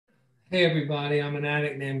Hey everybody, I'm an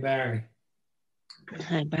addict named Barry,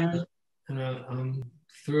 Hi, Barry. and I'm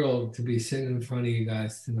thrilled to be sitting in front of you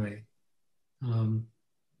guys tonight. Um,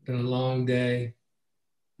 been a long day.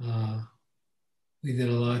 Uh, we did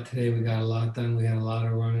a lot today. We got a lot done. We had a lot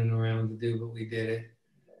of running around to do, but we did it.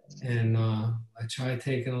 And I tried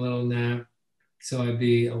taking a little nap so I'd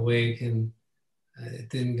be awake, and it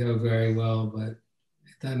didn't go very well, but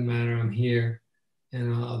it doesn't matter. I'm here,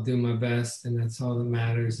 and I'll do my best, and that's all that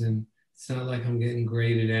matters. And it's not like I'm getting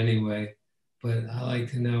graded anyway, but I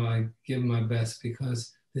like to know I give my best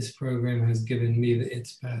because this program has given me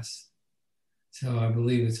its best. So I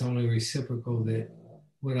believe it's only reciprocal that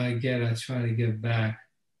what I get, I try to give back.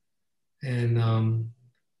 And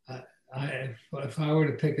I, if I were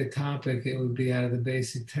to pick a topic, it would be out of the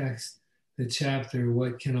basic text, the chapter,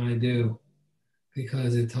 What Can I Do?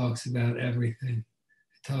 Because it talks about everything.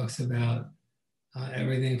 It talks about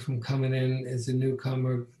everything from coming in as a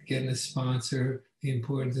newcomer, getting a sponsor, the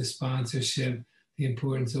importance of sponsorship, the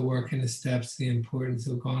importance of working the steps, the importance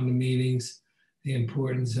of going to meetings, the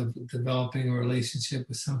importance of developing a relationship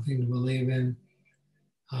with something to believe in.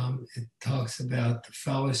 It talks about the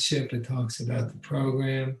fellowship, it talks about the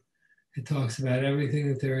program, it talks about everything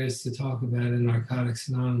that there is to talk about in Narcotics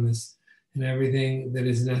Anonymous and everything that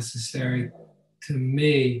is necessary to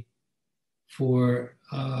me for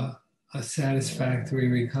a satisfactory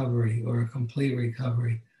recovery or a complete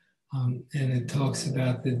recovery. And it talks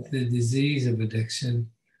about the disease of addiction,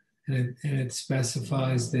 and it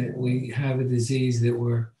specifies that we have a disease that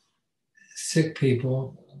we're sick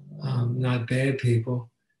people, not bad people.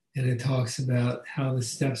 And it talks about how the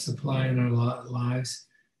steps apply in our lives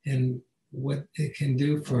and what it can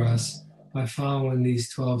do for us by following these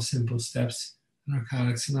 12 simple steps in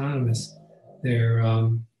Narcotics Anonymous. They're,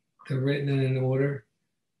 um, they're written in an order,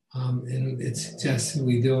 and it's suggested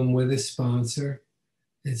we do them with a sponsor.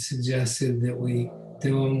 It's suggested that we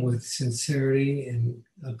do them with sincerity and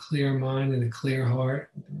a clear mind and a clear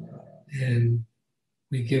heart. And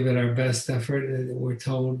we give it our best effort. And we're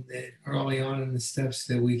told that early on in the steps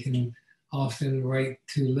that we can often write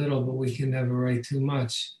too little, but we can never write too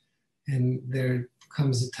much. And there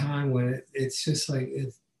comes a time when it's just like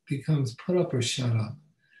it becomes put up or shut up.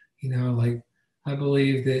 Like I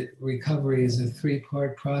believe that recovery is a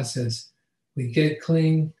three-part process. We get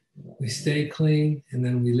clean, we stay clean, and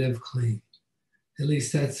then we live clean. At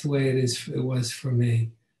least that's the way it was for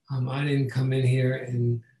me. I didn't come in here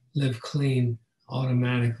and live clean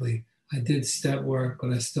automatically. I did step work,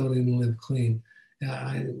 but I still didn't live clean.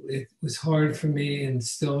 It was hard for me, and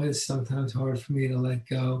still is sometimes hard for me to let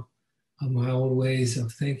go of my old ways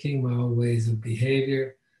of thinking, my old ways of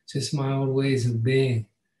behavior, just my old ways of being,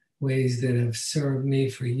 ways that have served me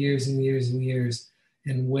for years and years and years,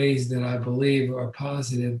 and ways that I believe are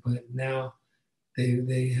positive, but now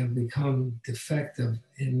they have become defective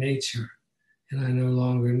in nature, and I no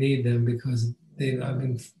longer need them because I've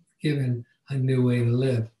been given a new way to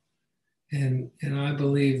live. And I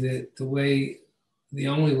believe that the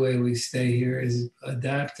only way we stay here is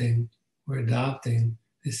adapting or adopting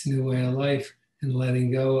this new way of life and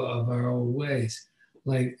letting go of our old ways.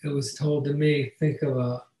 Like it was told to me, think of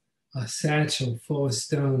a satchel full of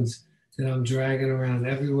stones that I'm dragging around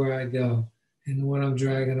everywhere I go. And what I'm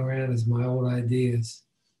dragging around is my old ideas,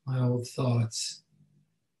 my old thoughts,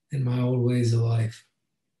 and my old ways of life.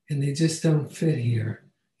 And they just don't fit here.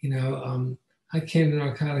 I came to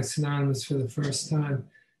Narcotics Anonymous for the first time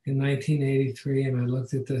in 1983, and I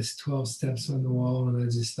looked at those 12 steps on the wall, and I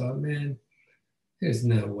just thought, man, there's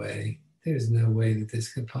no way. There's no way that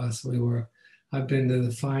this could possibly work. I've been to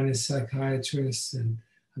the finest psychiatrists, and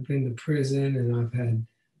I've been to prison, and I've had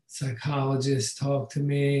psychologists talk to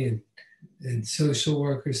me, and social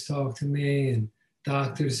workers talk to me, and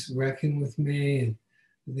doctors reckon with me, and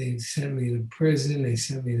they sent me to prison. They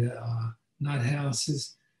sent me to nut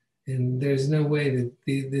houses, and there's no way that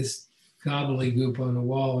this gobbledygook on the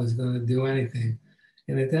wall is going to do anything.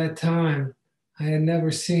 And at that time, I had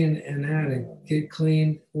never seen an addict get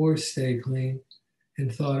clean or stay clean,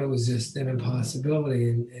 and thought it was just an impossibility.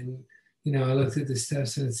 And I looked at the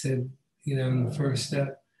steps and it said, in the first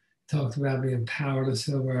step, talked about being powerless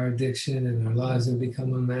over our addiction and our lives would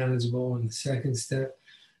become unmanageable. And the second step,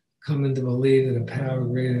 coming to believe that a power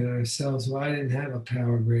greater than ourselves. Well, I didn't have a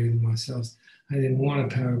power greater than myself. I didn't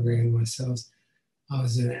want a power greater than myself. I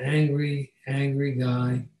was an angry, angry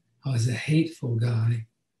guy. I was a hateful guy.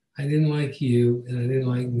 I didn't like you, and I didn't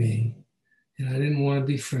like me. And I didn't want to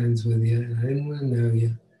be friends with you, and I didn't want to know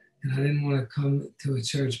you. And I didn't want to come to a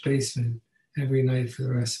church basement every night for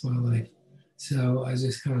the rest of my life. So I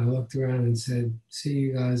just kind of looked around and said, see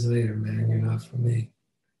you guys later, man. You're not for me.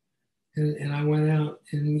 And I went out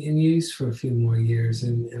and used for a few more years.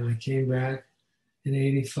 And I came back in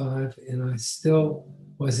 85 and I still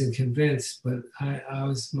wasn't convinced, but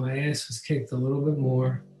my ass was kicked a little bit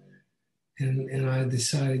more. And I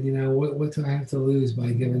decided, what do I have to lose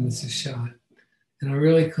by giving this a shot? And I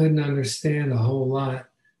really couldn't understand a whole lot.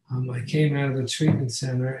 I came out of a treatment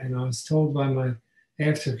center and I was told by my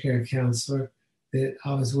aftercare counselor that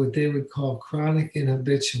I was what they would call chronic and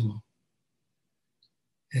habitual.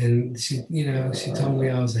 And she told me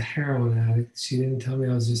I was a heroin addict. She didn't tell me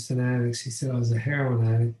I was just an addict. She said I was a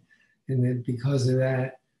heroin addict. And that because of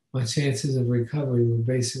that, my chances of recovery were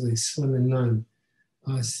basically slim and none.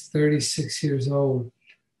 I was 36 years old.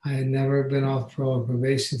 I had never been off parole or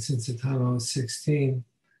probation since the time I was 16.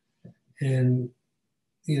 And,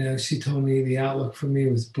 she told me the outlook for me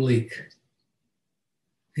was bleak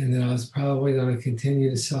and that I was probably going to continue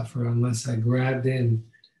to suffer unless I grabbed in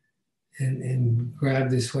and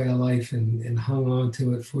grabbed this way of life and hung on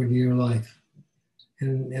to it for dear life.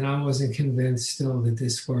 And I wasn't convinced still that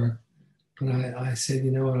this worked, but I said,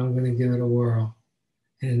 you know what, I'm going to give it a whirl.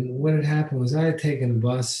 And what had happened was I had taken a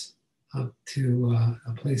bus up to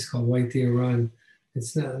a place called White Deer Run.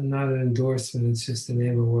 It's not an endorsement, it's just the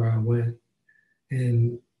name of where I went.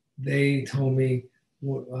 And they told me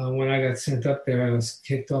when I got sent up there, I was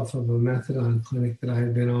kicked off of a methadone clinic that I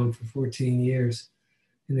had been on for 14 years.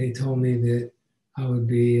 And they told me that I would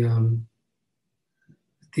be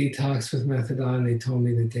detoxed with methadone. They told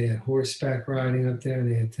me that they had horseback riding up there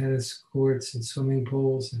and they had tennis courts and swimming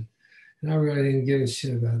pools. And I really didn't give a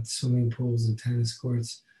shit about swimming pools and tennis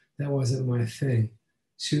courts. That wasn't my thing.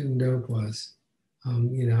 Shooting dope was. I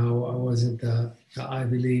wasn't the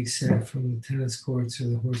Ivy League set from the tennis courts or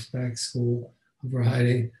the horseback school of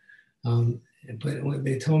riding. But when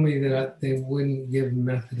they told me that they wouldn't give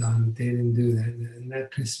methadone, they didn't do that. And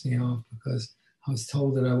that pissed me off because I was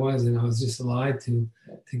told that I was, and I was just lied to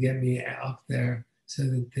get me up there so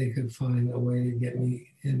that they could find a way to get me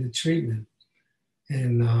into treatment.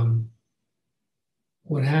 And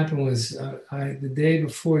what happened was the day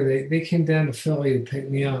before, they came down to Philly to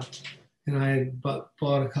pick me up. And I had bought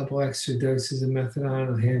a couple extra doses of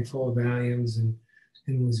methadone, a handful of Valiums, and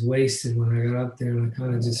was wasted when I got up there. And I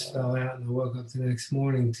kind of just fell out. And I woke up the next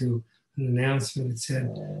morning to an announcement that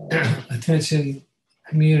said, attention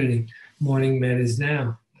community, morning med is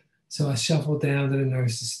now. So I shuffled down to the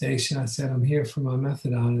nurse's station. I said, I'm here for my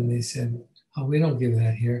methadone. And they said, oh, we don't give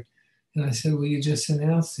that here. And I said, well, you just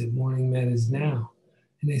announced it. Morning med is now.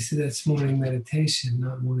 And they said, that's morning meditation,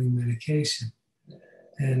 not morning medication.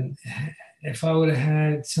 And if I would have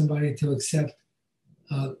had somebody to accept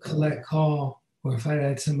a collect call, or if I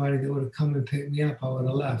had somebody that would have come and picked me up, I would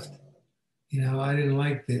have left. I didn't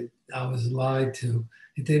like that I was lied to.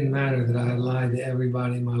 It didn't matter that I had lied to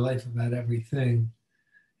everybody in my life about everything.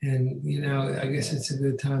 And, I guess it's a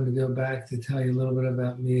good time to go back to tell you a little bit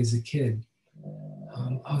about me as a kid.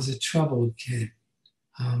 I was a troubled kid.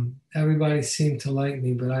 Everybody seemed to like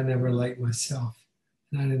me, but I never liked myself.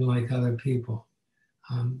 And I didn't like other people.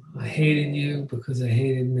 I hated you because I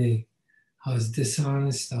hated me. I was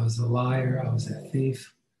dishonest. I was a liar. I was a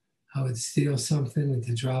thief. I would steal something at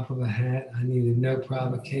the drop of a hat. I needed no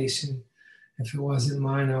provocation. If it wasn't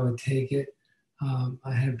mine, I would take it.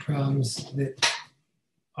 I had problems that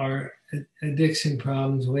are addiction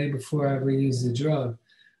problems way before I ever used the drug.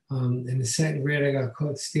 In the second grade, I got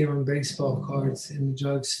caught stealing baseball cards in the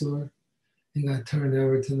drugstore and got turned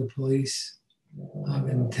over to the police.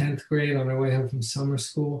 In 10th grade, on our way home from summer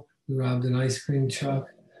school, we robbed an ice cream truck,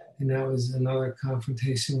 and that was another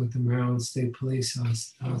confrontation with the Maryland State Police.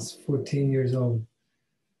 I was 14 years old,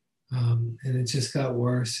 and it just got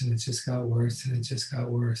worse, and it just got worse, and it just got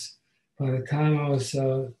worse. By the time I was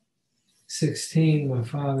 16, my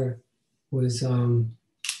father was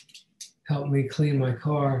helping me clean my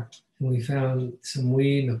car, and we found some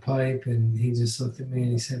weed in a pipe, and he just looked at me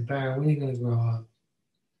and he said, Barry, when are you going to grow up?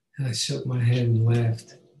 And I shook my head and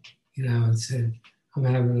laughed, and said, I'm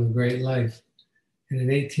having a great life. And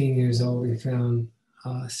at 18 years old, we found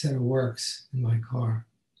a set of works in my car.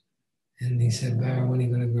 And he said, Barry, when are you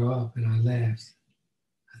going to grow up? And I laughed.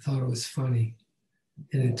 I thought it was funny.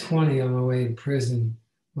 And at 20, on my way to prison,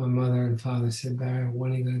 my mother and father said, Barry,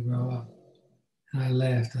 when are you going to grow up? And I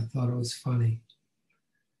laughed. I thought it was funny.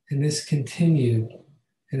 And this continued.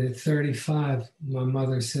 And at 35, my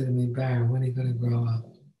mother said to me, Barry, when are you going to grow up?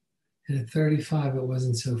 And at 35, it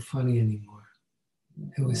wasn't so funny anymore.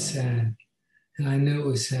 It was sad. And I knew it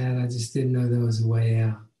was sad. I just didn't know there was a way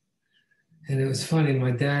out. And it was funny.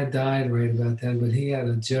 My dad died right about then, but he had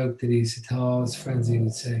a joke that he used to tell all his friends. He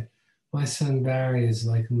would say, my son Barry is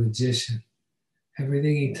like a magician.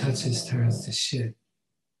 Everything he touches turns to shit.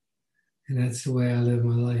 And that's the way I live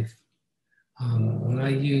my life. When I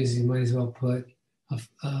use, you might as well put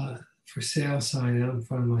a for sale sign out in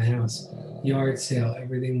front of my house. Yard sale,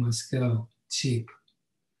 everything must go, cheap.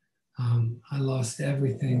 I lost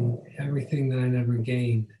everything that I never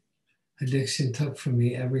gained. Addiction took from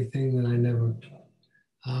me everything that I never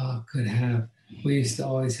could have. We used to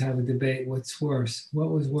always have a debate, what's worse?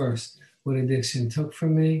 What was worse? What addiction took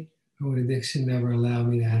from me or what addiction never allowed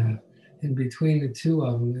me to have? And between the two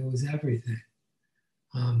of them, it was everything.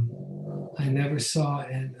 I never saw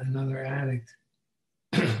another addict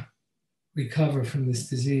recover from this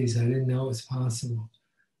disease. I didn't know it was possible.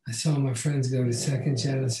 I saw my friends go to Second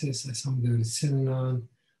Genesis. I saw them go to Synanon.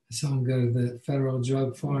 I saw them go to the Federal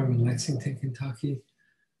Drug Farm in Lexington, Kentucky.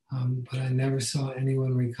 But I never saw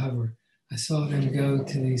anyone recover. I saw them go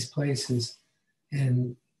to these places,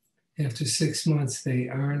 and after 6 months, they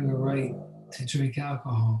earned the right to drink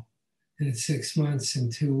alcohol. And in 6 months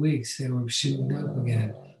and 2 weeks, they were shooting up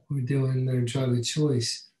again, or doing their drug of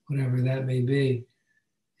choice, whatever that may be.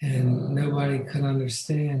 And nobody could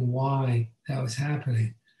understand why that was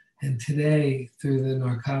happening. And today, through the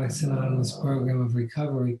Narcotics Anonymous program of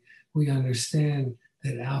recovery, we understand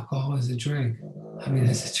that alcohol is a drink. I mean,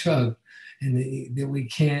 it's a drug. And that we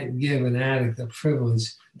can't give an addict a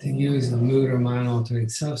privilege to use a mood or mind-altering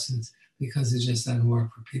substance because it just doesn't work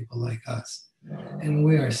for people like us. And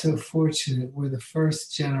we are so fortunate. We're the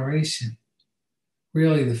first generation,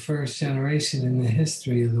 really the first generation in the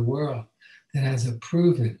history of the world that has a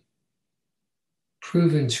proven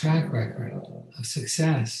track record of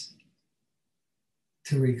success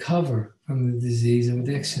to recover from the disease of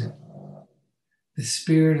addiction. The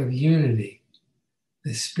spirit of unity,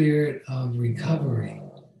 the spirit of recovery,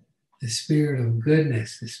 the spirit of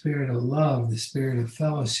goodness, the spirit of love, the spirit of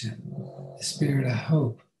fellowship, the spirit of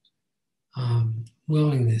hope,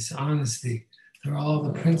 willingness, honesty. They're all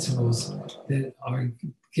the principles that are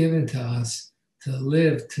given to us to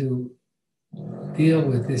live, to deal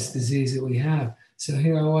with this disease that we have. So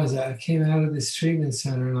here I came out of this treatment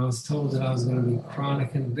center and I was told that I was going to be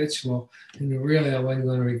chronic and habitual and that really I wasn't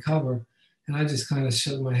going to recover. And I just kind of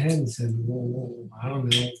shook my head and said, well, I don't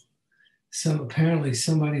know. Apparently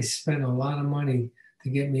somebody spent a lot of money to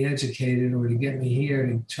get me educated or to get me here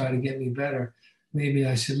to try to get me better. Maybe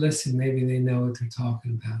I should listen. Maybe they know what they're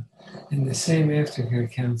talking about. And the same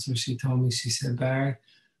aftercare counselor, she told me, she said, Barry,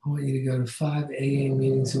 I want you to go to 5 AA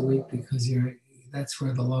meetings a week because that's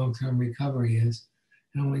where the long-term recovery is.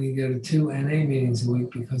 And I want you to go to 2 NA meetings a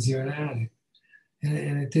week because you're an addict.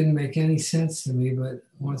 And it didn't make any sense to me, but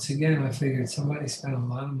once again, I figured somebody spent a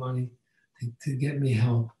lot of money to get me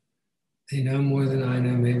help. They know more than I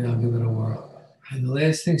know, maybe I'll give it a whirl. And the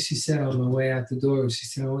last thing she said on the way out the door was, she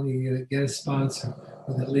said, I want you to get a sponsor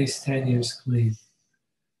with at least 10 years clean.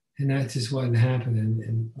 And that just wasn't happening.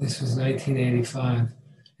 And this was 1985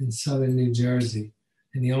 in southern New Jersey.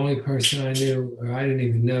 And the only person I knew, or I didn't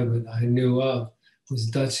even know, but I knew of, was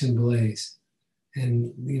Dutch and Blaze.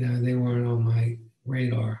 And, they weren't on my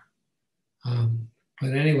radar.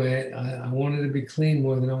 But anyway, I wanted to be clean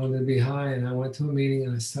more than I wanted to be high. And I went to a meeting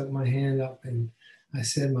and I stuck my hand up and I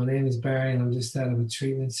said, my name is Barry and I'm just out of a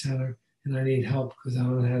treatment center and I need help because I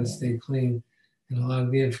don't know how to stay clean. And a lot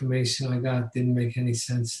of the information I got didn't make any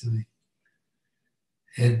sense to me.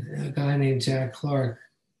 And a guy named Jack Clark,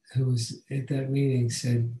 who was at that meeting,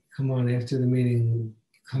 said, come on, after the meeting,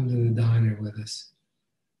 come to the diner with us.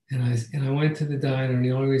 And I went to the diner, and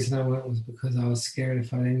the only reason I went was because I was scared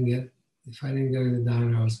if I didn't go to the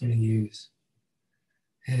diner, I was going to use.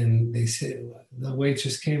 And they said, the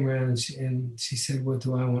waitress came around and she said, what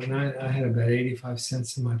do I want? And I had about 85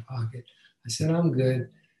 cents in my pocket. I said, I'm good.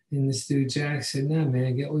 And this dude, Jack, said, no,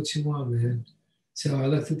 man, get what you want, man. So I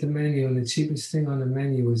looked at the menu, and the cheapest thing on the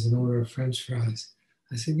menu was an order of French fries.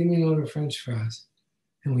 I said, give me an order of French fries.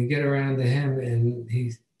 And we get around to him, and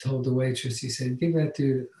he told the waitress, he said, give that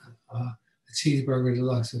dude a cheeseburger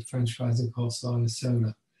deluxe with French fries and coleslaw and a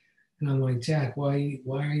soda. And I'm like, Jack, why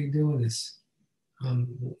are you doing this? I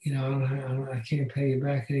can't pay you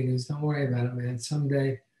back. And he goes, don't worry about it, man.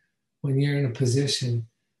 Someday when you're in a position,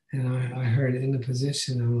 and I heard in the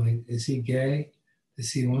position, I'm like, is he gay?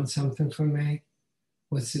 Does he want something from me?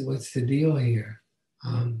 What's the deal here?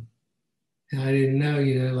 And I didn't know,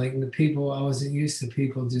 like the people, I wasn't used to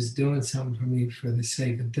people just doing something for me for the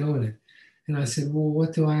sake of doing it. And I said, well,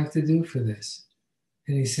 what do I have to do for this?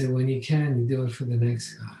 And he said, when you can, you do it for the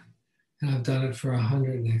next guy. And I've done it for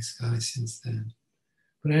 100 next guys since then.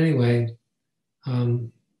 But anyway,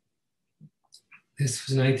 this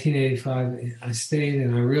was 1985. I stayed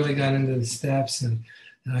and I really got into the steps and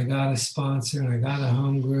I got a sponsor and I got a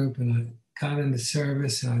home group and I got into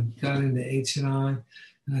service and I got into H&I.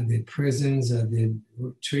 And I did prisons, I did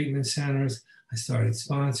treatment centers, I started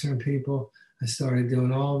sponsoring people, I started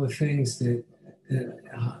doing all the things that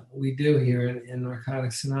we do here in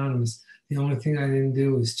Narcotics Anonymous. The only thing I didn't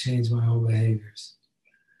do was change my old behaviors.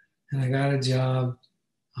 And I got a job,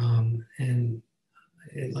 and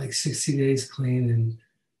like 60 days clean,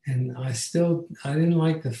 and I didn't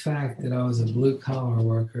like the fact that I was a blue collar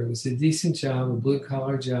worker. It was a decent job, a blue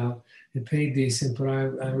collar job. It paid decent, but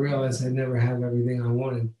I realized I'd never have everything I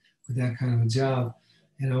wanted with that kind of a job.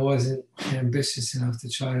 And I wasn't ambitious enough to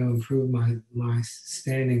try to improve my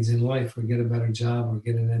standings in life, or get a better job, or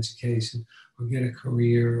get an education, or get a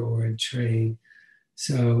career or a trade.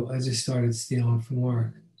 So I just started stealing from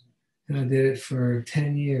work. And I did it for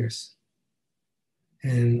 10 years.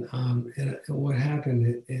 And what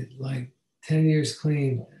happened, like 10 years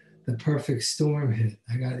clean, the perfect storm hit.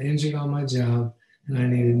 I got injured on my job and I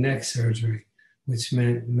needed neck surgery, which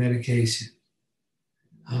meant medication.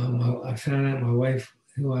 I found out my wife,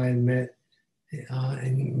 who I had met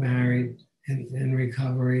and married in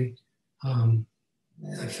recovery,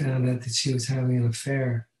 I found out that she was having an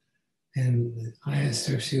affair. And I asked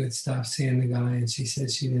her if she would stop seeing the guy, and she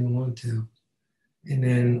said she didn't want to. And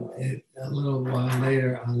then a little while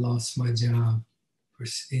later, I lost my job for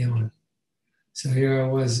stealing. So here I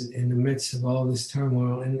was in the midst of all this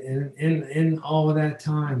turmoil. And in all of that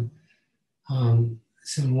time,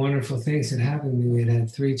 some wonderful things had happened to me. We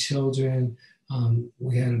had 3 children.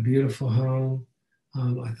 We had a beautiful home.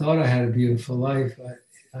 I thought I had a beautiful life.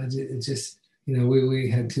 It just,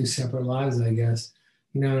 we had 2 separate lives, I guess.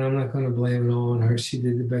 And I'm not going to blame it all on her. She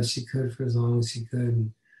did the best she could for as long as she could.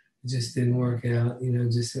 And it just didn't work out.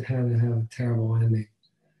 Just it had to have a terrible ending.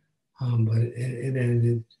 But it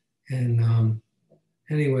ended. And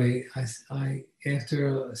anyway, I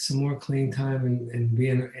after some more clean time and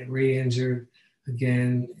being re-injured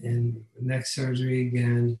again and neck surgery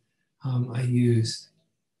again, I used.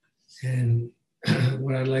 And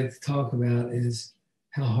what I'd like to talk about is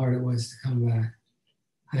how hard it was to come back.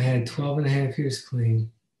 I had 12 and a half years clean.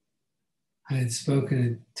 I had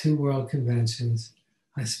spoken at 2 world conventions.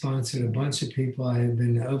 I sponsored a bunch of people. I had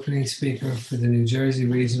been the opening speaker for the New Jersey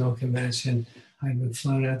Regional Convention. I had been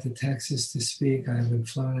flown out to Texas to speak. I had been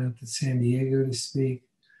flown out to San Diego to speak.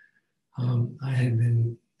 I had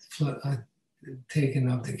been taken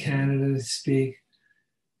up to Canada to speak.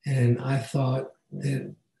 And I thought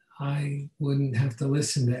that I wouldn't have to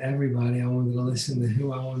listen to everybody. I wanted to listen to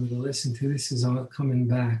who I wanted to listen to. This is all coming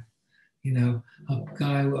back.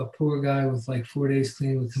 A poor guy with like 4 days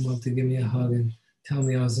clean would come up to give me a hug and tell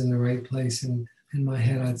me I was in the right place. And in my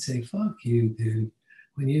head, I'd say, fuck you, dude.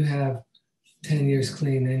 When you have 10 years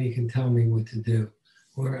clean, then you can tell me what to do.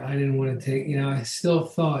 Or I didn't want to take, I still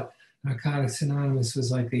thought Narcotics Anonymous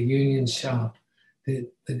was like a union shop.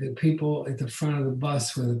 The people at the front of the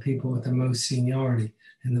bus were the people with the most seniority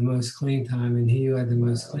and the most clean time, and he who had the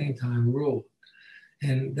most clean time ruled.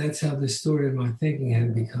 And that's how distorted my thinking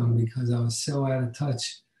had become, because I was so out of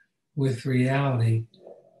touch with reality,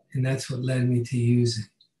 and that's what led me to using.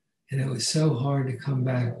 And it was so hard to come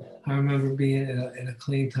back. I remember being at a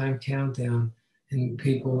clean time countdown, and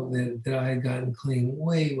people that I had gotten clean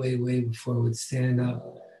way, way, way before would stand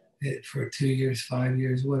up for 2 years, 5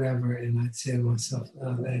 years, whatever. And I'd say to myself,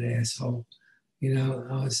 oh, that asshole.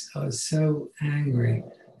 I was so angry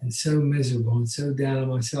and so miserable and so down on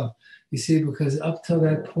myself. You see, because up till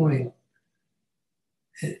that point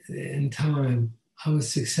in time, I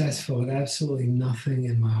was successful at absolutely nothing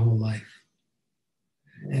in my whole life.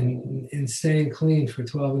 And in staying clean for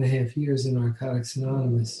 12 and a half years in Narcotics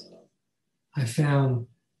Anonymous, I found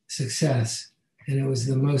success. And it was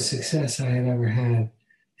the most success I had ever had.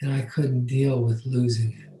 And I couldn't deal with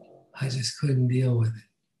losing it. I just couldn't deal with it.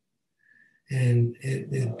 And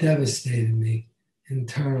it devastated me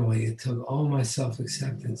internally. It took all my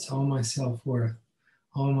self-acceptance, all my self-worth,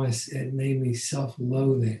 it made me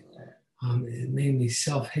self-loathing. It made me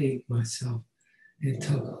self-hate myself. It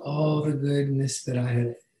took all the goodness that I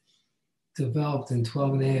had developed in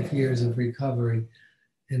 12 and a half years of recovery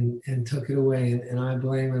and took it away. And I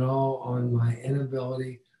blame it all on my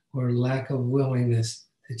inability or lack of willingness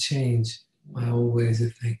to change my old ways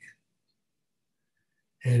of thinking.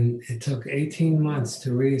 And it took 18 months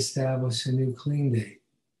to reestablish a new clean date.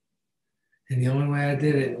 And the only way I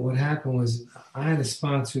did it, what happened was I had a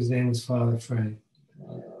sponsor, his name was Father Frank.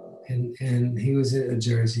 And he was a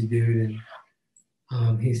Jersey dude.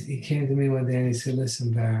 And he came to me one day and he said,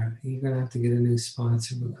 listen, Barrett, you're going to have to get a new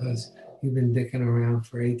sponsor because you've been dicking around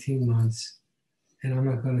for 18 months and I'm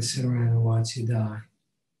not going to sit around and watch you die.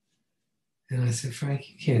 And I said,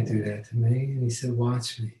 Frank, you can't do that to me. And he said,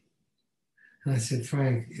 watch me. And I said,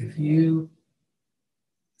 Frank, if you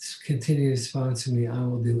continue to sponsor me. I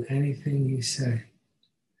will do anything you say.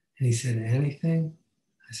 And he said, anything?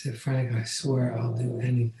 I said, Frank, I swear I'll do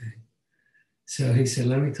anything. So he said,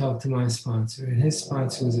 let me talk to my sponsor. And his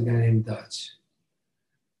sponsor was a guy named Dutch.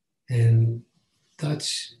 And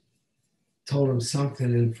Dutch told him something,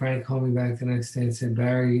 and Frank called me back the next day and said,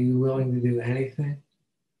 Barry, are you willing to do anything?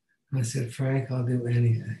 And I said, Frank, I'll do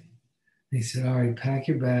anything. And he said, all right, pack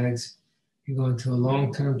your bags. You're going to a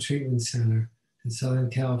long-term treatment center in Southern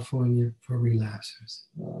California for relapsers.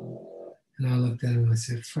 And I looked at him and I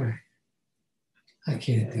said, Frank, I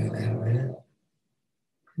can't do that, man.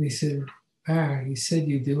 And he said, Barry, you said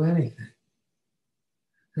you'd do anything.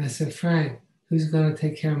 And I said, Frank, who's going to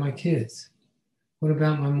take care of my kids? What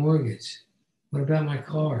about my mortgage? What about my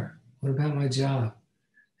car? What about my job?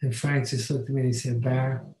 And Frank just looked at me and he said,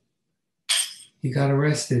 Barry, you got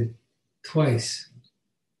arrested twice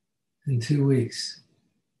in 2 weeks.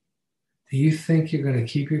 Do you think you're going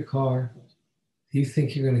to keep your car? Do you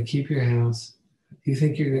think you're going to keep your house? Do you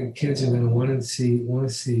think your kids are going to want to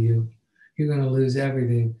see you? You're going to lose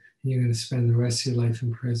everything, and you're going to spend the rest of your life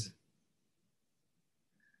in prison.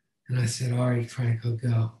 And I said, all right, Frank, I'll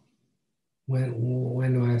go.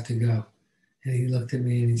 When do I have to go? And he looked at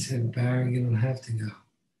me and he said, Barry, you don't have to go.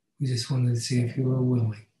 We just wanted to see if you were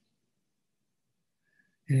willing.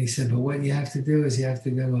 And he said, but what you have to do is you have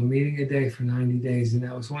to go to a meeting a day for 90 days. And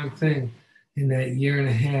that was one thing in that year and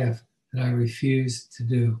a half that I refused to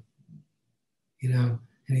do. You know,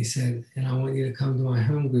 and he said, and I want you to come to my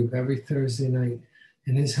home group every Thursday night.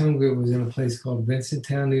 And his home group was in a place called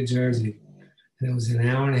Vincenttown, New Jersey. And it was an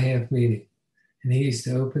hour and a half meeting. And he used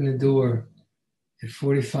to open the door at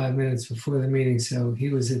 45 minutes before the meeting. So he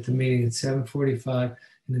was at the meeting at 7:45,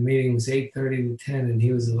 and the meeting was 8:30 to 10, and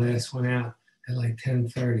he was the last one out at like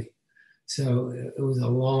 10:30. So it was a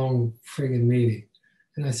long friggin' meeting.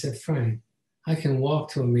 And I said, Frank, I can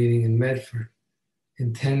walk to a meeting in Medford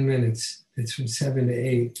in 10 minutes. It's from 7 to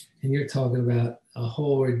 8, and you're talking about a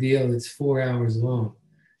whole ordeal that's 4 hours long.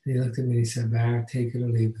 And he looked at me and he said, Barry, take it or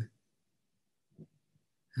leave it.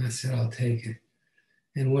 And I said, I'll take it.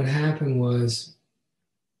 And what happened was,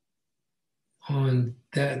 on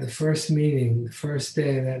the first meeting, the first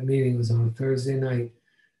day of that meeting was on a Thursday night,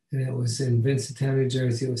 and it was in Vincenttown, New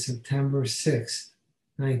Jersey. It was September 6th,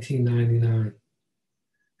 1999.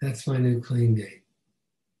 That's my new clean date.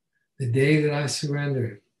 The day that I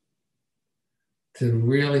surrendered, to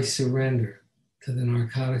really surrender to the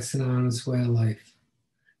Narcotics Anonymous way of life,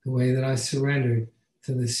 the way that I surrendered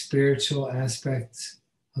to the spiritual aspects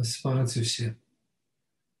of sponsorship,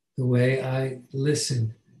 the way I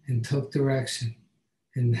listened and took direction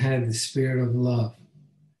and had the spirit of love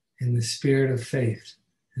and the spirit of faith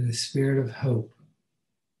and the spirit of hope.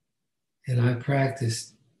 And I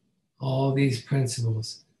practiced all these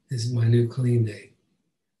principles. This is my new clean date.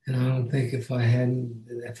 And I don't think if I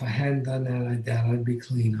hadn't done that, I doubt I'd be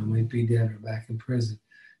clean. I might be dead or back in prison.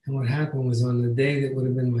 And what happened was, on the day that would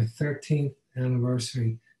have been my 13th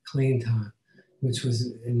anniversary clean time, which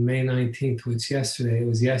was in May 19th, which it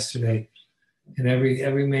was yesterday. And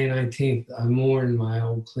every May 19th, I mourn my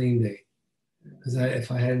old clean date. Because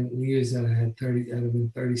if I hadn't used that, I'd have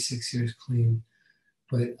been 36 years clean.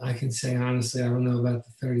 But I can say honestly, I don't know about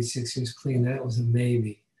the 36 years clean. That was a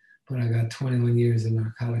maybe. But I got 21 years in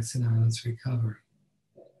Narcotics Anonymous recovery.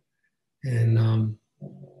 And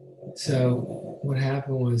so what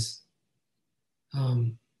happened was,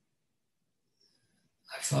 I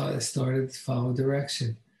started to follow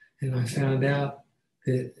direction. And I found out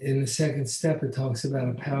that in the second step, it talks about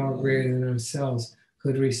a power greater than ourselves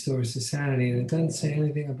could restore us to sanity. And it doesn't say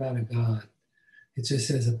anything about a God. It just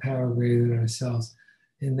says a power greater than ourselves.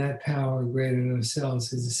 And that power greater than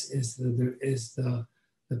ourselves is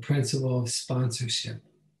the principle of sponsorship.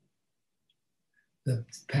 The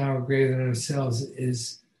power greater than ourselves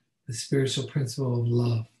is the spiritual principle of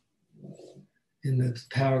love. And the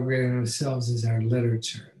power greater than ourselves is our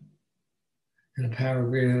literature. And a power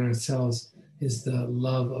greater than ourselves is the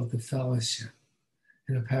love of the fellowship.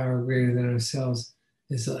 And a power greater than ourselves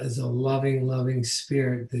is a loving, loving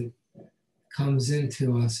spirit that comes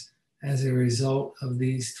into us as a result of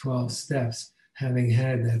these 12 steps, having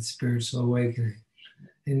had that spiritual awakening.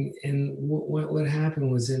 And what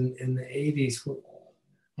happened was, in the 80s,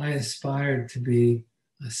 I aspired to be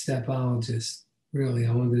a stepologist. Really,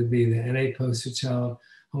 I wanted to be the NA poster child.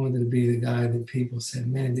 I wanted to be the guy that people said,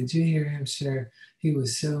 man, did you hear him share? He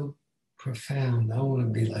was so profound. I want to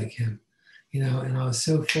be like him, and I was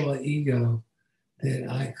so full of ego that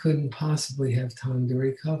I couldn't possibly have time to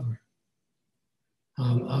recover.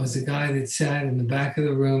 I was the guy that sat in the back of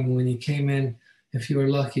the room when you came in. If you were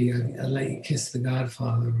lucky, I'd let you kiss the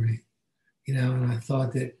Godfather ring. and I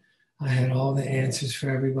thought that I had all the answers for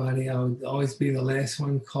everybody. I would always be the last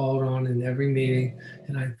one called on in every meeting,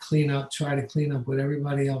 and I'd try to clean up what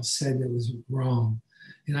everybody else said that was wrong.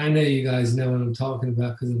 And I know you guys know what I'm talking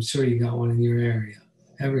about because I'm sure you got one in your area.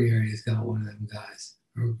 Every area's got one of them guys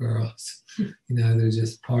or girls. They're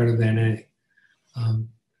just part of NA.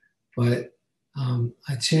 But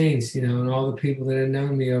I changed, and all the people that had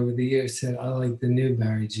known me over the years said, I like the new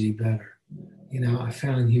Barry G better. I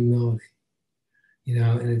found humility,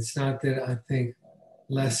 and it's not that I think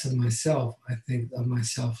less of myself, I think of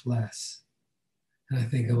myself less. And I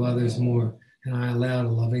think of others more. And I allowed a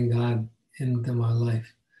loving God into my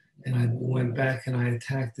life. And I went back and I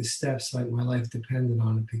attacked the steps like my life depended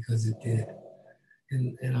on it because it did.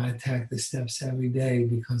 And I attack the steps every day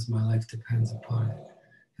because my life depends upon it.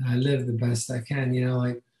 And I live the best I can.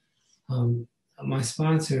 My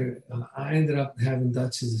sponsor, I ended up having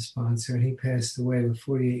Dutch as a sponsor, and he passed away with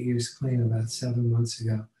 48 years clean about 7 months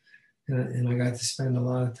ago. And I got to spend a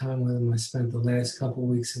lot of time with him. I spent the last couple of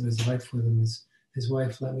weeks of his life with him. His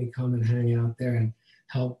wife let me come and hang out there and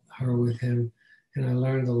help her with him. And I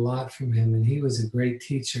learned a lot from him. And he was a great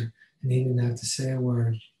teacher, and he didn't have to say a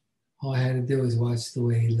word. All I had to do was watch the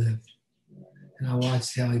way he lived. And I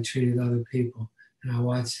watched how he treated other people. And I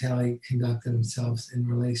watched how he conducted himself in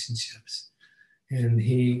relationships. And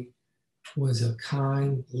he was a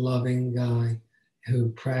kind, loving guy who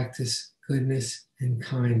practiced goodness and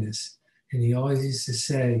kindness. And he always used to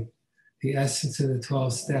say, the essence of the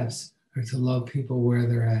 12 steps are to love people where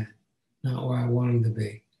they're at, not where I want them to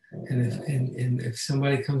be. And if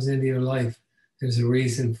somebody comes into your life, there's a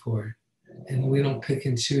reason for it. And we don't pick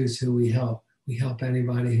and choose who we help. We help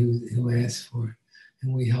anybody who asks for it.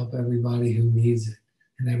 And we help everybody who needs it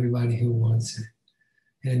and everybody who wants it.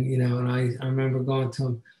 And, and I remember going to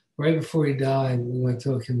him right before he died. We went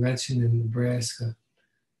to a convention in Nebraska,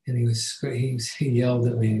 and he yelled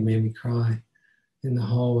at me and he made me cry in the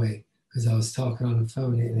hallway because I was talking on the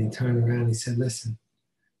phone. And he turned around and he said, listen,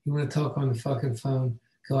 you want to talk on the fucking phone?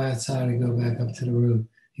 Go outside and go back up to the room.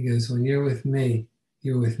 He goes, when you're with me,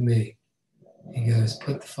 you're with me. He goes,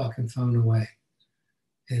 put the fucking phone away.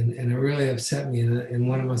 And it really upset me. And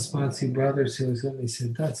one of my sponsee brothers who was with me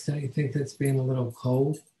said, Dutch, don't you think that's being a little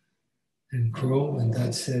cold and cruel? And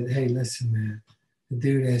Dutch said, hey, listen, man, the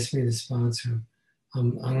dude asked me to sponsor him.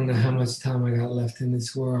 I don't know how much time I got left in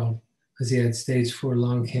this world because he had stage 4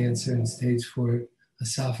 lung cancer and stage 4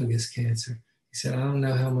 esophagus cancer. He said, I don't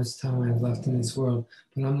know how much time I have left in this world,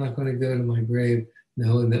 but I'm not going to go to my grave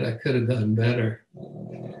knowing that I could have done better.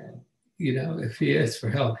 If he asks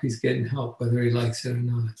for help, he's getting help, whether he likes it or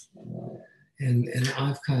not. And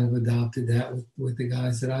I've kind of adopted that with the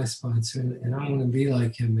guys that I sponsor. And I want to be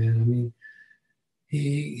like him, man. I mean,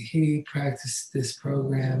 he practiced this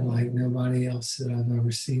program like nobody else that I've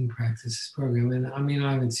ever seen practice this program. And I mean,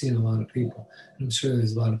 I haven't seen a lot of people. I'm sure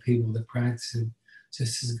there's a lot of people that practice it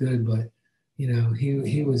just as good, but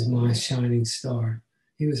he was my shining star.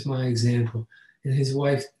 He was my example. And his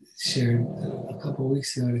wife shared a couple of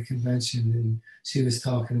weeks ago at a convention, and she was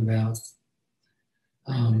talking about,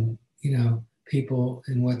 people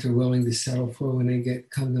and what they're willing to settle for when they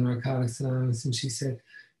come to Narcotics Anonymous. And she said,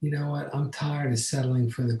 you know what, I'm tired of settling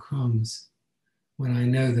for the crumbs when I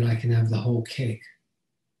know that I can have the whole cake.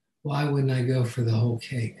 Why wouldn't I go for the whole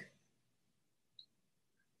cake?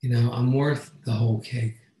 I'm worth the whole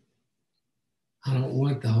cake. I don't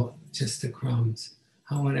want just the crumbs.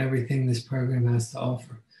 I want everything this program has to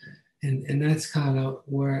offer. And that's kind of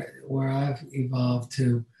where I've evolved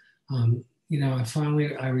to.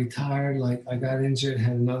 I retired, like I got injured,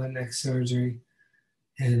 had another neck surgery,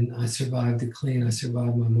 and I survived it clean. I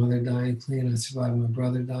survived my mother dying clean. I survived my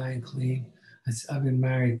brother dying clean. I've been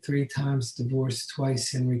married 3 times, divorced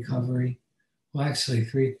twice in recovery. Well,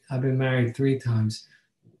 actually, I've been married 3 times.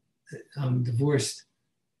 Divorced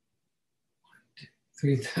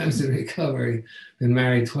 3 times in recovery, been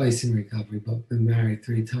married twice in recovery, but been married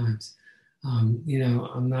 3 times. I'm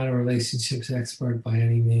not a relationships expert by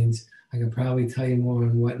any means. I could probably tell you more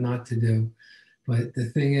on what not to do. But the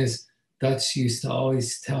thing is, Dutch used to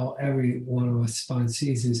always tell every one of us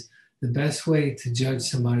sponsees is the best way to judge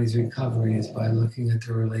somebody's recovery is by looking at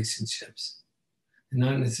their relationships. And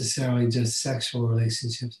not necessarily just sexual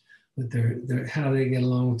relationships, but their how they get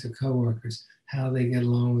along with their coworkers, how they get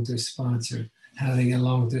along with their sponsor, how they get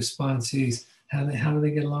along with their sponsees, how do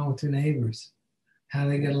they get along with their neighbors, how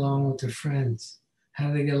they get along with their friends,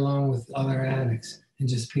 how they get along with other addicts and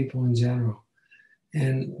just people in general.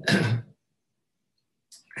 And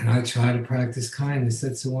and I try to practice kindness.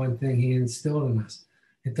 That's the one thing he instilled in us.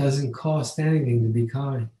 It doesn't cost anything to be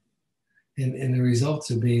kind. And the results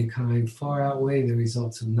of being kind far outweigh the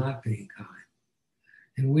results of not being kind.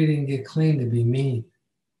 And we didn't get clean to be mean.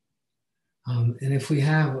 And if we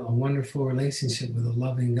have a wonderful relationship with a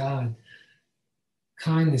loving God,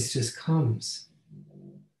 kindness just comes.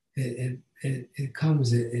 It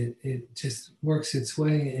comes, it just works its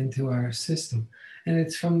way into our system. And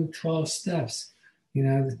it's from the 12 steps. You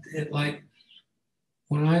know, like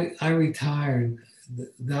when I retired, the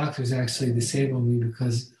doctors actually disabled me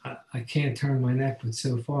because I can't turn my neck but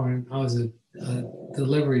so far. And I was a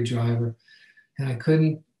delivery driver, and I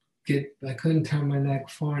couldn't turn my neck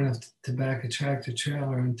far enough to back a tractor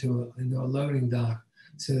trailer into a loading dock,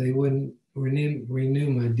 so they wouldn't renew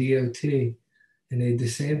my DOT, and they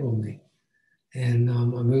disabled me. And I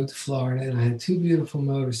moved to Florida, and I had two beautiful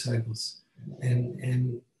motorcycles,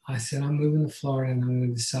 and I said, I'm moving to Florida, and I'm going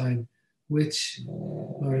to decide which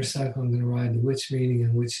motorcycle I'm going to ride to which meeting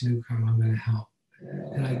and which newcomer I'm going to help.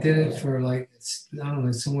 And I did it for like, I don't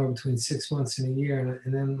know, somewhere between 6 months and a year,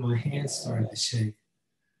 and then my hands started to shake.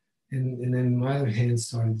 And then my other hand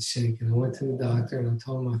started to shake, and I went to the doctor, and I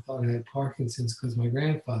told him I thought I had Parkinson's because my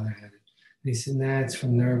grandfather had it. And he said, nah, it's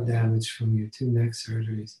from nerve damage from your 2 neck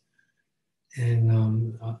surgeries.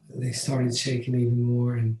 And they started shaking even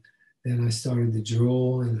more, and then I started to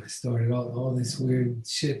drool, and I started all this weird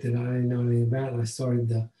shit that I didn't know anything about, and I started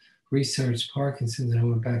to research Parkinson's, and I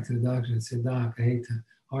went back to the doctor and said, Doc, I hate to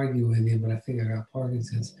argue with you, but I think I got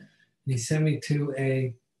Parkinson's. And he sent me to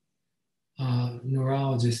a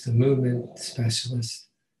neurologist, a movement specialist,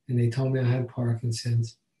 and they told me I had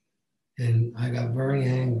Parkinson's. And I got very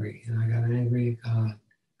angry, and I got angry at God.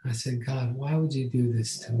 I said, God, why would you do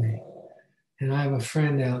this to me? And I have a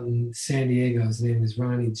friend out in San Diego, his name is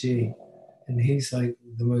Ronnie G, and he's like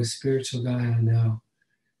the most spiritual guy I know.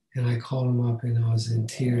 And I called him up, and I was in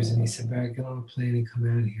tears, and he said, Barry, get on a plane and come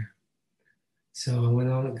out here. So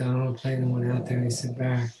I got on a plane and went out there, and he said,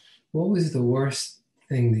 Barry, what was the worst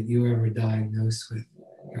thing that you ever diagnosed with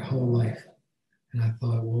your whole life? And I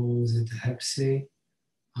thought, well, was it the Hep C?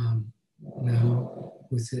 No.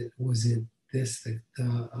 Was it this,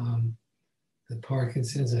 the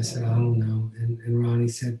Parkinson's? I said, I don't know. And Ronnie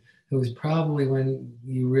said, it was probably when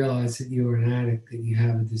you realized that you were an addict, that you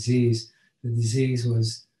have a disease. The disease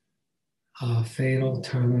was fatal,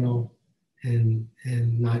 terminal, and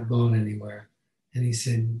not going anywhere. And he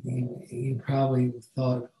said, you probably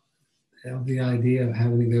thought of the idea of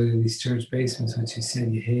having to go to these church basements, which you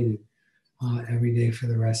said you hated, every day for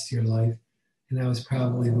the rest of your life. And that was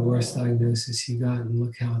probably the worst diagnosis you got, and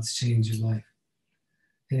look how it's changed your life.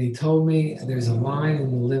 And he told me there's a line in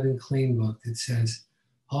the Living Clean book that says,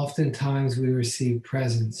 oftentimes we receive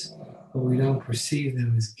presents, but we don't perceive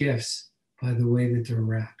them as gifts by the way that they're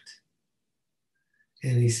wrapped.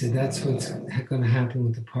 And he said, that's what's going to happen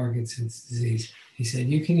with the Parkinson's disease. He said,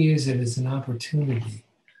 you can use it as an opportunity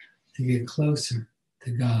to get closer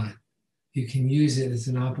to God. You can use it as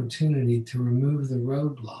an opportunity to remove the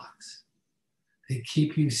roadblocks that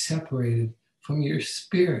keep you separated from your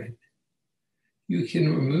spirit. You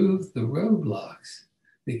can remove the roadblocks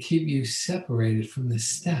that keep you separated from the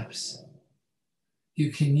steps.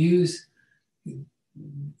 You can use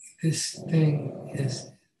this thing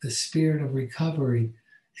as the spirit of recovery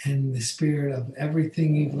and the spirit of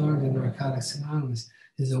everything you've learned in Narcotics Anonymous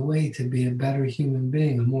is a way to be a better human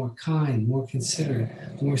being, a more kind, more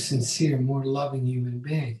considerate, more sincere, more loving human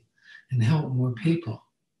being, and help more people.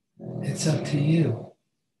 It's up to you.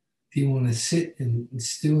 Do you want to sit and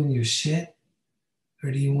stew in your shit?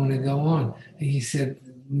 Or do you want to go on? And he said,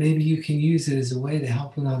 maybe you can use it as a way to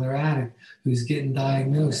help another addict who's getting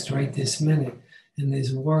diagnosed right this minute and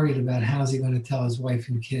is worried about how's he going to tell his wife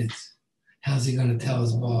and kids? How's he going to tell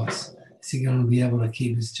his boss? Is he going to be able to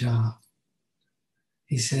keep his job?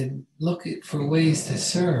 He said, look for ways to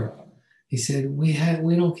serve. He said, we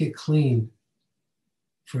don't get clean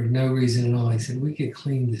for no reason at all. He said, we get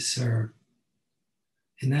clean to serve.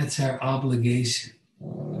 And that's our obligation.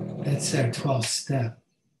 That's our 12th step.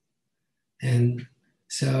 And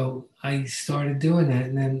so I started doing that.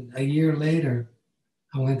 And then a year later,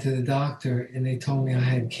 I went to the doctor and they told me I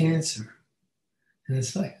had cancer. And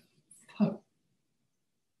it's like, fuck,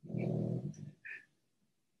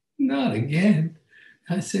 not again.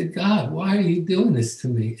 I said, God, why are you doing this to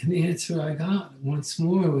me? And the answer I got once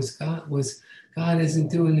more was God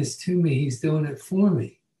isn't doing this to me. He's doing it for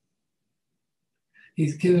me.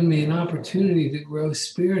 He's given me an opportunity to grow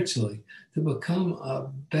spiritually, to become a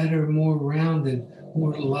better, more rounded,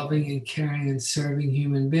 more loving and caring and serving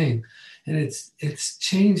human being. And it's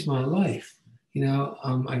changed my life. You know,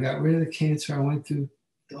 I got rid of the cancer. I went through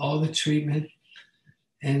all the treatment,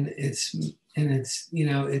 and it's and it's,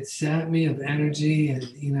 it zapped me of energy, and,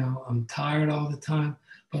 I'm tired all the time,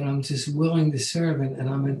 but I'm just willing to serve. And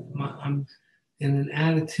I'm in an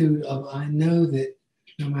attitude of, I know that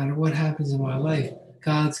no matter what happens in my life,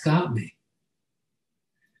 God's got me.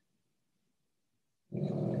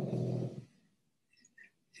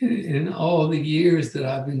 In all the years that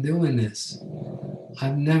I've been doing this,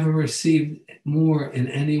 I've never received more in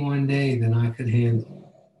any one day than I could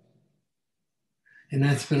handle. And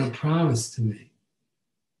that's been a promise to me.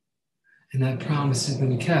 And that promise has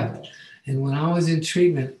been kept. And when I was in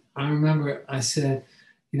treatment, I remember I said,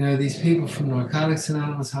 these people from Narcotics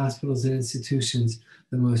Anonymous hospitals and institutions,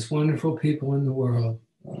 the most wonderful people in the world,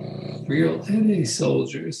 real NA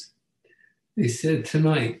soldiers, they said,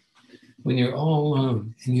 tonight, when you're all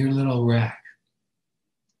alone in your little rack,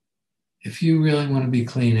 if you really want to be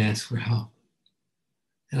clean, ask for help.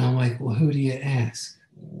 And I'm like, well, who do you ask?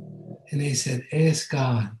 And they said, ask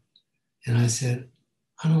God. And I said,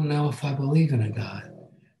 I don't know if I believe in a God.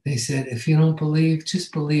 They said, if you don't believe,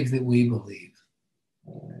 just believe that we believe.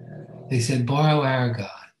 They said, borrow our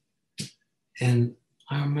God. And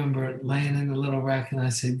I remember laying in the little rack and I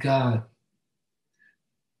said, God,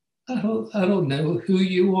 I don't know who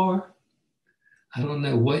you are. I don't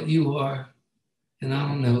know what you are. And I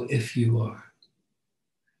don't know if you are.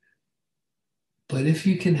 But if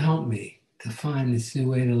you can help me to find this new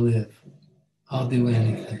way to live, I'll do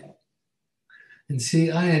anything. And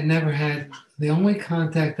see, I had never had, the only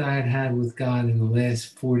contact I had had with God in the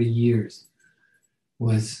last 40 years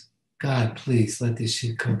was, God, please let this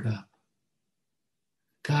shit cook up.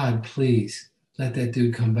 God, please let that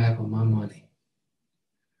dude come back with my money.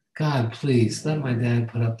 God, please let my dad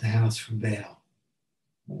put up the house for bail.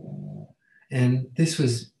 And this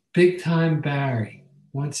was big time Barry,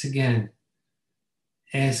 once again,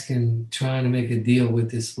 asking, trying to make a deal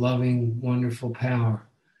with this loving, wonderful power,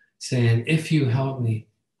 saying, if you help me,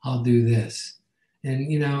 I'll do this.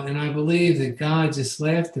 And, and I believe that God just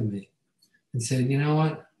laughed at me and said, you know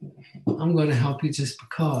what? I'm going to help you just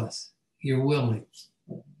because you're willing.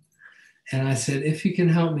 And I said, if you can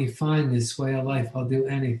help me find this way of life, I'll do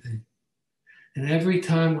anything. And every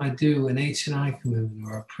time I do an H&I commitment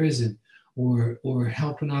or a prison or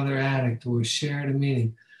help another addict or share at a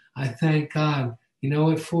meeting, I thank God, you know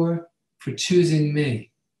what for? For choosing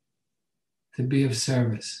me to be of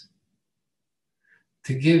service,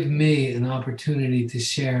 to give me an opportunity to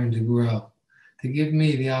share and to grow, to give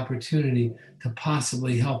me the opportunity to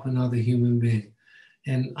possibly help another human being.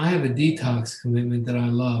 And I have a detox commitment that I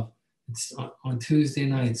love. It's on Tuesday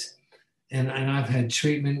nights. And I've had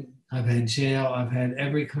treatment, I've had jail, I've had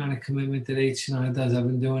every kind of commitment that H&I does. I've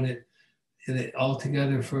been doing it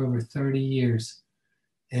altogether for over 30 years.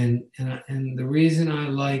 And the reason I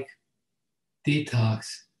like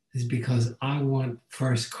detox is because I want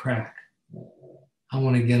first crack. I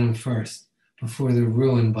want to get them first before they're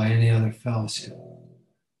ruined by any other fellowship.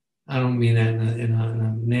 I don't mean that in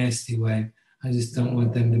a nasty way. I just don't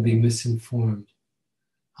want them to be misinformed.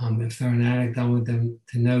 If they're an addict, I want them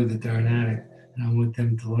to know that they're an addict, and I want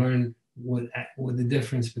them to learn what the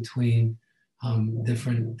difference between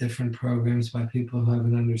different programs by people who have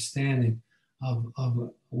an understanding of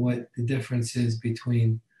what the difference is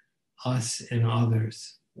between us and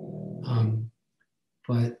others.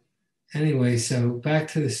 But anyway, so back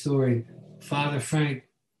to the story. Father Frank,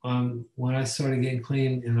 when I started getting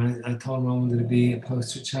clean and I told him I wanted to be a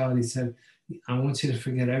poster child, he said, I want you to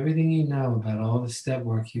forget everything you know about all the step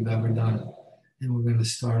work you've ever done. And we're going to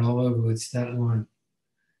start all over with step one.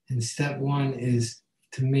 And step one is,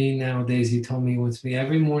 to me nowadays, he told me he wants me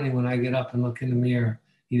every morning when I get up and look in the mirror,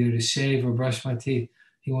 either to shave or brush my teeth,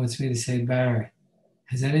 he wants me to say, Barry,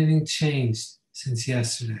 has anything changed since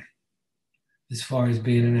yesterday as far as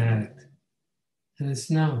being an addict? And it's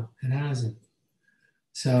no, it hasn't.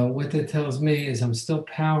 So what that tells me is I'm still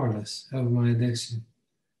powerless over my addiction.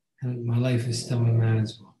 And my life is still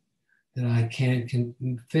unmanageable. That I can't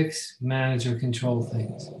fix, manage, or control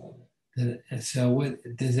things. So what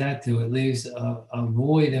does that do? It leaves a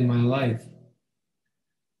void in my life.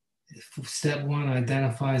 Step one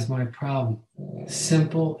identifies my problem.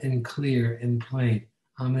 Simple and clear and plain.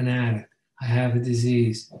 I'm an addict. I have a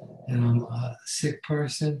disease. And I'm a sick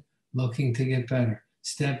person looking to get better.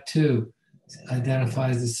 Step two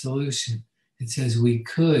identifies the solution. It says we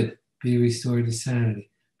could be restored to sanity.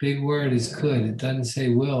 Big word is could. It doesn't say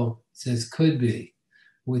will. It says could be.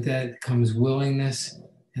 With that comes willingness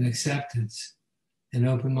and acceptance and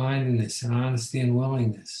open-mindedness and honesty and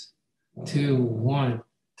willingness to want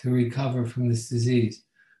to recover from this disease.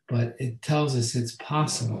 But it tells us it's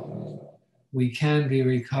possible. We can be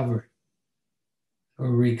recovered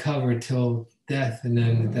or recover till death, and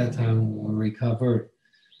then at that time we'll recover.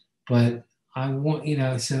 But I want,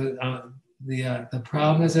 so the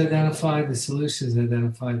problem is identified, the solution is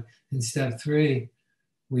identified. In step 3,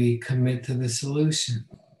 we commit to the solution.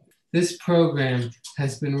 This program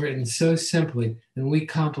has been written so simply, and we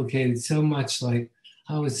complicated so much. Like,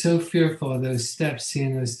 I was so fearful of those steps,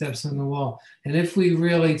 seeing those steps on the wall. And if we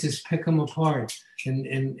really just pick them apart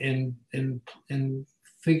and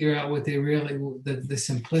figure out what they really, the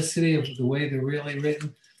simplicity of the way they're really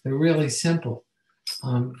written, they're really simple.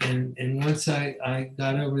 And once I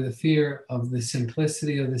got over the fear of the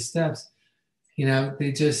simplicity of the steps, they're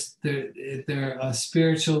a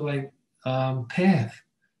spiritual path,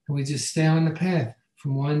 and we just stay on the path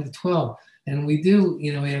from 1 to 12. And we do,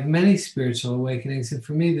 we have many spiritual awakenings. And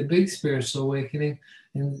for me, the big spiritual awakening,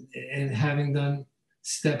 and having done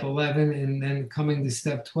step 11 and then coming to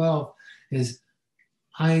step 12, is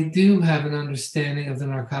I do have an understanding of the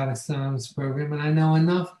Narcotics Anonymous program, and I know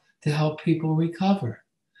enough to help people recover.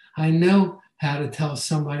 I know how to tell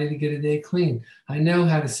somebody to get a day clean. I know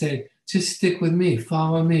how to say, just stick with me,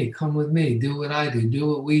 follow me, come with me, do what I do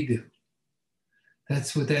what we do.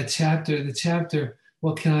 That's what that chapter, the chapter,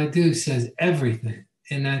 what can I do, says everything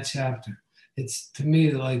in that chapter. It's, to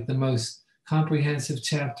me, like the most comprehensive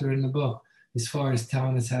chapter in the book as far as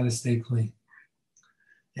telling us how to stay clean.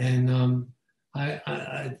 And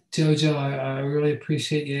Jojo, I really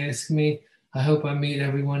appreciate you asking me. I hope I meet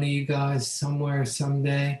every one of you guys somewhere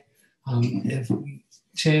someday. If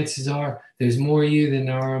chances are there's more you than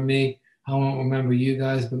there are me. I won't remember you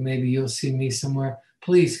guys, but maybe you'll see me somewhere.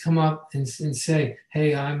 Please come up and say,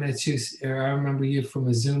 hey, I met you, or I remember you from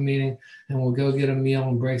a Zoom meeting, and we'll go get a meal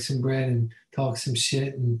and break some bread and talk some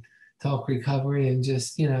shit and talk recovery and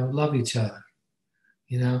just, love each other,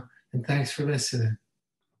 and thanks for listening.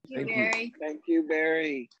 Thank you, Barry. Thank you,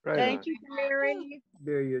 Barry. Right. Thank you, Barry.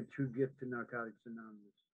 Barry, you're a true gift to Narcotics Anonymous.